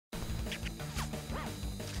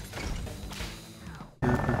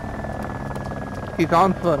He's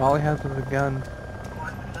on foot, all he has is a gun.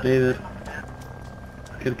 David,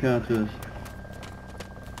 get a car to us.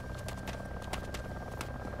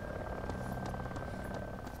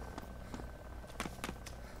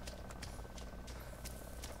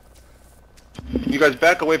 You guys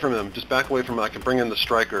back away from him. Just back away from him. I can bring in the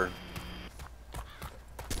striker.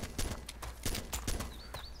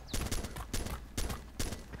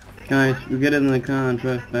 Guys, we get in the car and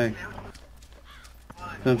drive back.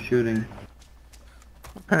 Stop shooting.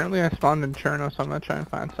 Apparently I spawned in Cherno, so I'm gonna try and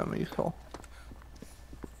find something useful.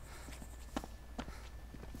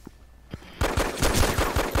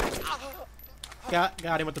 Got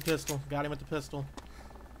him with the pistol. Got him with the pistol.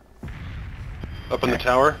 Up in the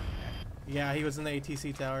tower? Yeah, he was in the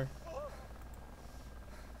ATC tower.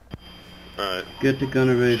 Alright. Get the gun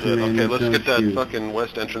away from me. Okay, let's get that shoot. fucking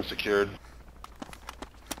west entrance secured.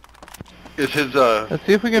 Is his Let's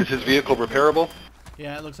see if we can. is his vehicle repairable?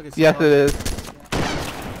 Yeah, it looks like it's. Yes, it is.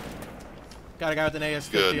 Got a guy with an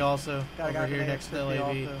AS-50 Good. also. Over here next to the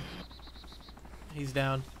LAV. He's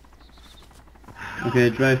down.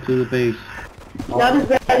 Okay, drive to the base.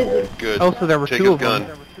 Good. Oh, so there were Take two his of gun.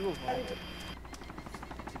 them.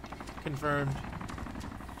 Confirmed.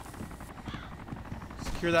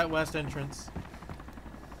 Secure that west entrance.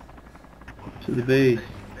 To the base.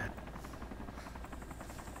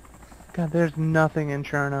 God, there's nothing in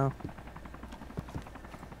Cherno.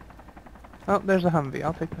 Oh, there's a Humvee.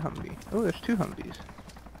 I'll take the Humvee. Oh, there's two Humvees.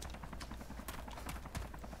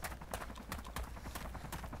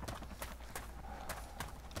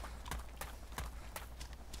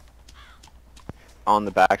 On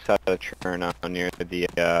the backside of Cherno, near the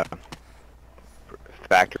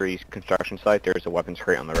factory construction site, there's a weapons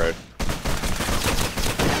crate on the road.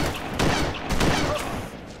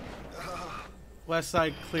 West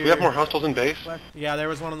side clear. Do we have more hostiles in base? Yeah, there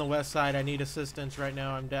was one on the west side. I need assistance right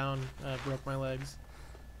now. I'm down. I broke my legs.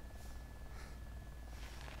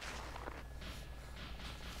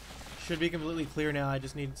 Should be completely clear now. I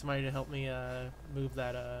just need somebody to help me move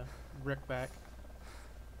that brick back.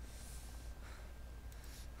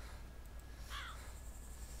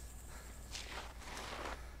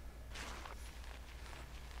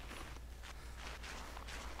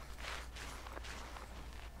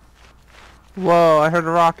 Whoa, I heard a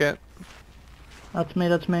rocket. That's me,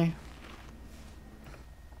 that's me.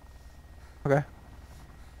 Okay.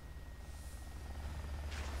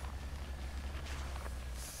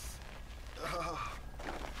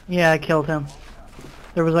 Yeah, I killed him.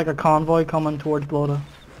 There was like a convoy coming towards Bloda.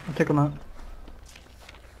 I took him out.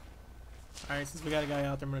 Alright, since we got a guy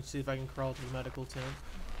out there, I'm going to see if I can crawl to the medical tent.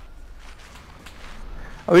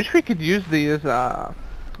 I wish we could use these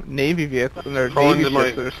Navy vehicles and their Crawl Navy into my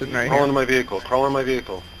ships that are sitting right crawl here. into my vehicle. Crawl in my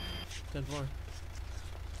vehicle. 10-4.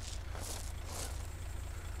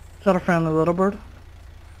 Is that a friendly little bird?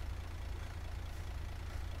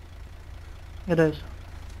 It is.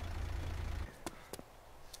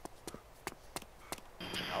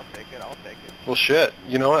 I'll take it, I'll take it. Well, shit.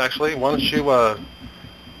 You know, actually, why don't you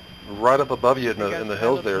right up above you in the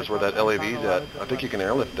hills there is where that LAV's at. I think you can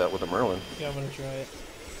airlift that with a Merlin. Yeah, I'm going to try it.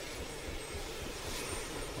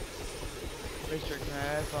 Racer, can I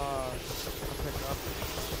have a pickup?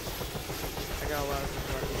 I got a lot of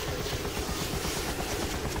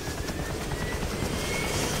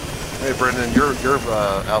Hey, Brendan, your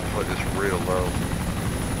output is real low.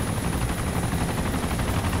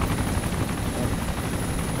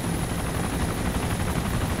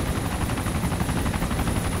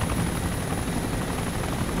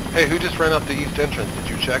 Hey, who just ran out the east entrance? Did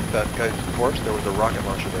you check that guy's corpse? There was a rocket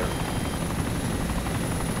launcher there.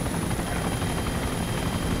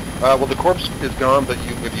 Well, the corpse is gone, but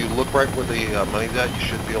if you look right where the money's at, you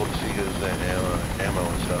should be able to see his ammo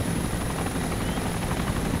and stuff.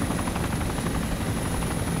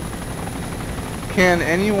 Can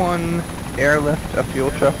anyone airlift a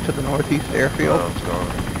fuel truck to the northeast airfield? Oh, it's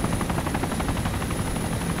gone.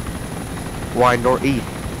 Why northeast?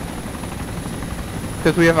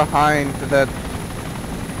 Because we have a Hind that's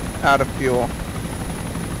out of fuel.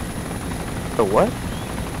 The what?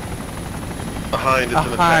 Behind, it's A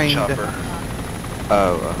an attack Hind. chopper.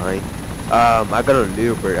 Oh, alright. I got a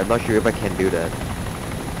little bird. I'm not sure if I can do that.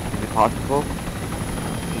 Is it possible?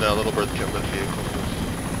 No, little birds can't lift vehicles.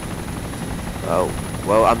 Oh,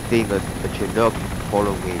 well, I'm seeing a Chinook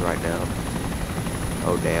following me right now.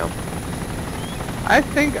 Oh, damn. I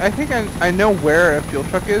think I know where a fuel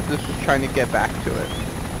truck is. It's just trying to get back to it.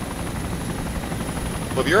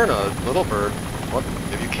 Well, if you're in a little bird, what,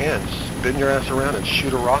 if you can, spin your ass around and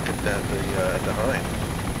shoot a rocket at the Hind.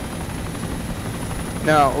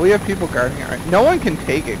 No, we have people guarding it. Right? No one can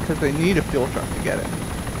take it because they need a fuel truck to get it.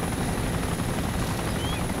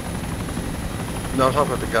 No, I'm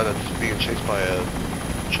talking about the guy that's being chased by a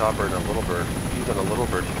chopper and a little bird. He's in a little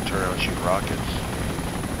bird. He can turn around and shoot rockets.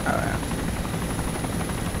 Oh, yeah.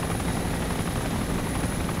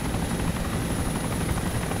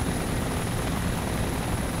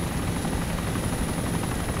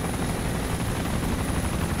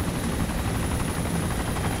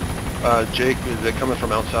 Jake, is it coming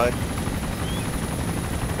from outside?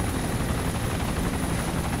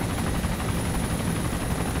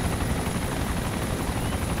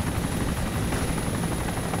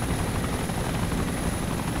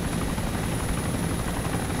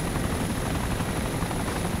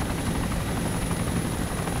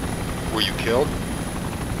 Were you killed?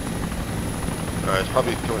 Alright, it's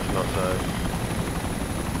probably coming from outside.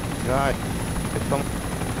 God, it's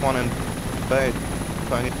someone in bed,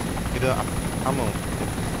 so I need ammo.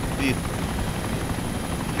 Please.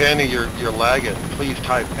 Fanny, you're lagging. Please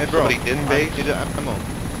type Hey bro, somebody in base. I need ammo.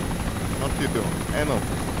 Not people. Ammo.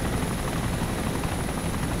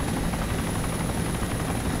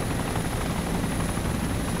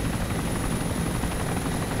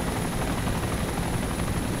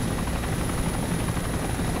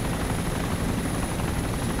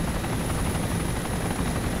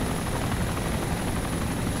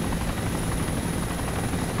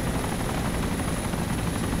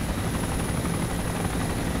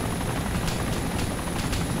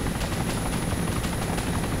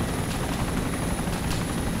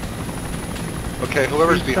 Okay,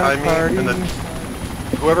 whoever's behind me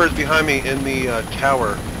whoever's behind me in the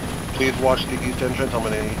tower, please watch the east entrance.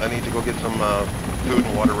 I need to go get some food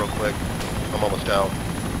and water real quick. I'm almost out.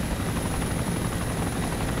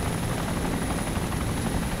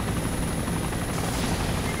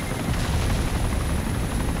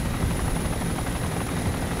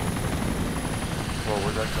 Whoa,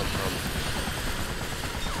 where'd that come from?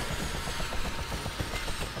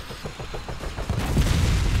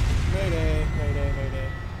 Mayday, mayday, mayday.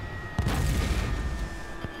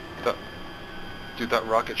 Dude, that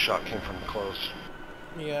rocket shot came from close.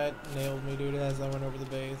 Yeah, it nailed me, dude, as I went over the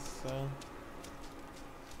base, so...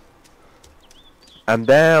 I'm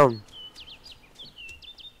down.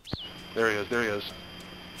 There he is, there he is.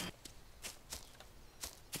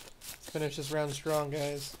 Finish this round strong,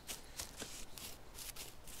 guys.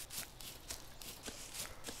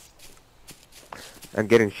 I'm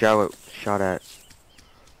getting shot at.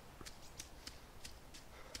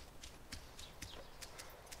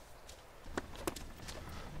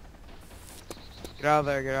 Get out of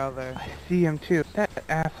there, get out of there. I see him too. That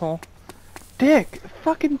asshole. Dick!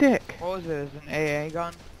 Fucking dick! What was it? Is it an AA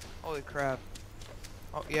gun? Holy crap.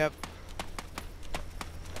 Oh, yep.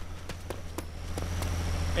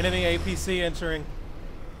 Enemy APC entering.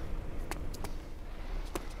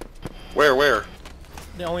 Where?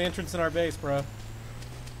 The only entrance in our base, bro.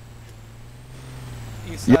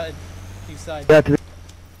 East side. East side. Yeah, to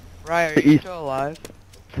Ryan, are The you east. still alive?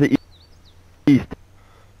 the east.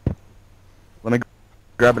 Let me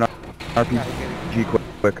grab an Yeah, RPG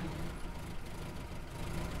quick.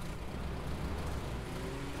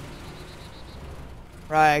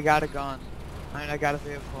 Right, I got a gun. I got a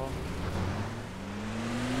vehicle.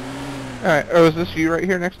 Alright, oh, is this you right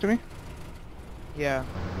here next to me? Yeah.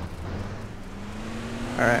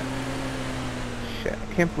 Alright. Shit,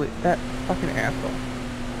 I can't believe that fucking asshole.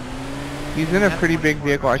 He's in a pretty big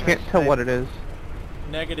vehicle, I can't tell what it is.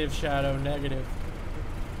 Negative, Shadow, negative.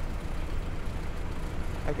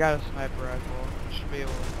 I got a sniper rifle. Should be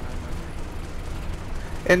able to find him.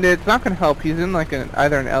 And it's not gonna help, he's in like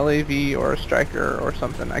either an LAV or a striker or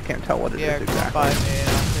something, I can't tell what it Yeah, is come exactly. by me and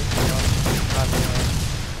I'll pick you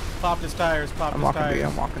up. Popped his tires, popped I'm his walking to you,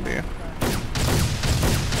 tires. I'm walking to you.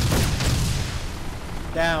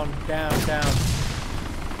 Down, down, down.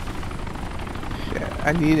 Shit,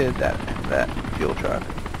 I needed that fuel truck.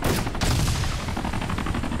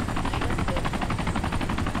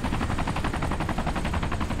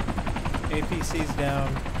 APC's down.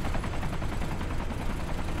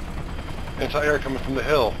 Anti-air coming from the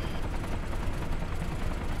hill.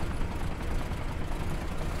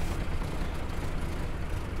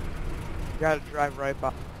 Gotta drive right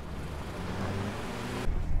by.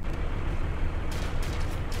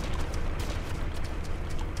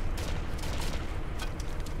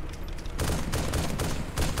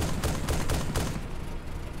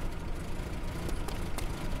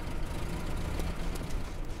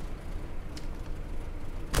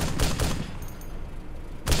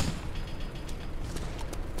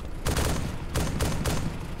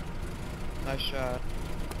 Nice shot.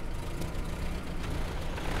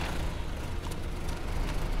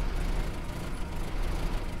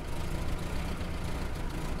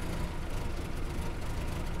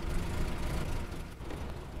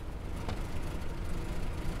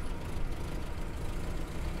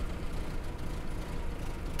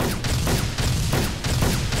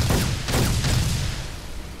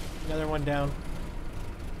 one down.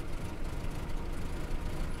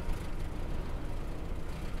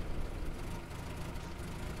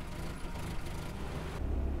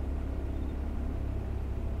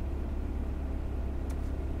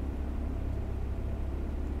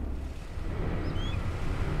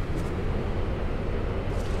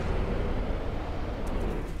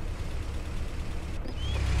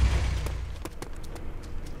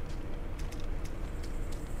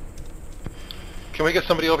 Can we get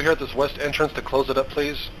somebody over here at this west entrance to close it up,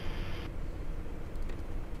 please?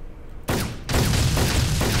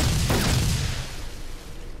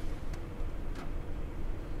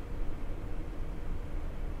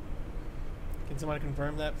 Can someone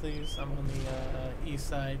confirm that, please? I'm on the east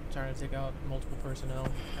side trying to take out multiple personnel.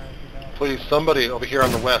 Trying to take out. Please, somebody over here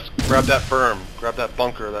on the west, grab that berm, grab that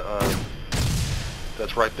bunker that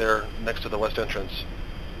that's right there next to the west entrance.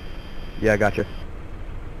 Yeah, I gotcha.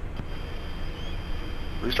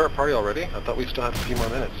 Restart party already? I thought we still had a few more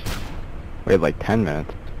minutes. We have like 10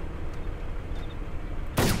 minutes.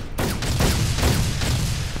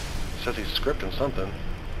 Says he's scripting something.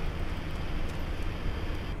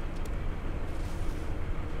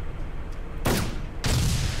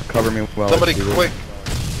 Cover me well. Somebody quick!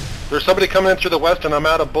 There's somebody coming in through the west and I'm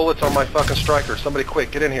out of bullets on my fucking striker. Somebody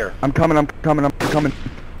quick, get in here. I'm coming, I'm coming, I'm coming.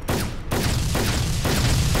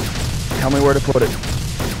 Tell me where to put it.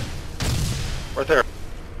 Right there.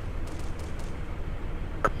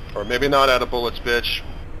 Or maybe not out of bullets, bitch.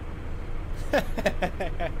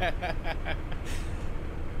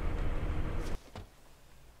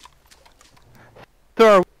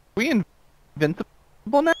 So are we invincible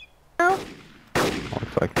now?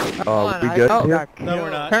 Looks like. Come Oh, on, we I good? got Yeah. No, we're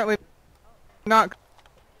not. Apparently not,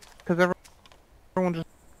 because everyone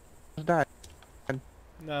just died.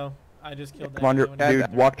 No, I just killed that. Come on, guy when he dude,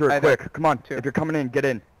 was walk through I it know. quick. Come on, Too. if you're coming in, get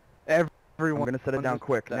in. I'm Everyone gonna set it down just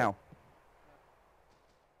quick died. now.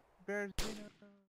 Bears,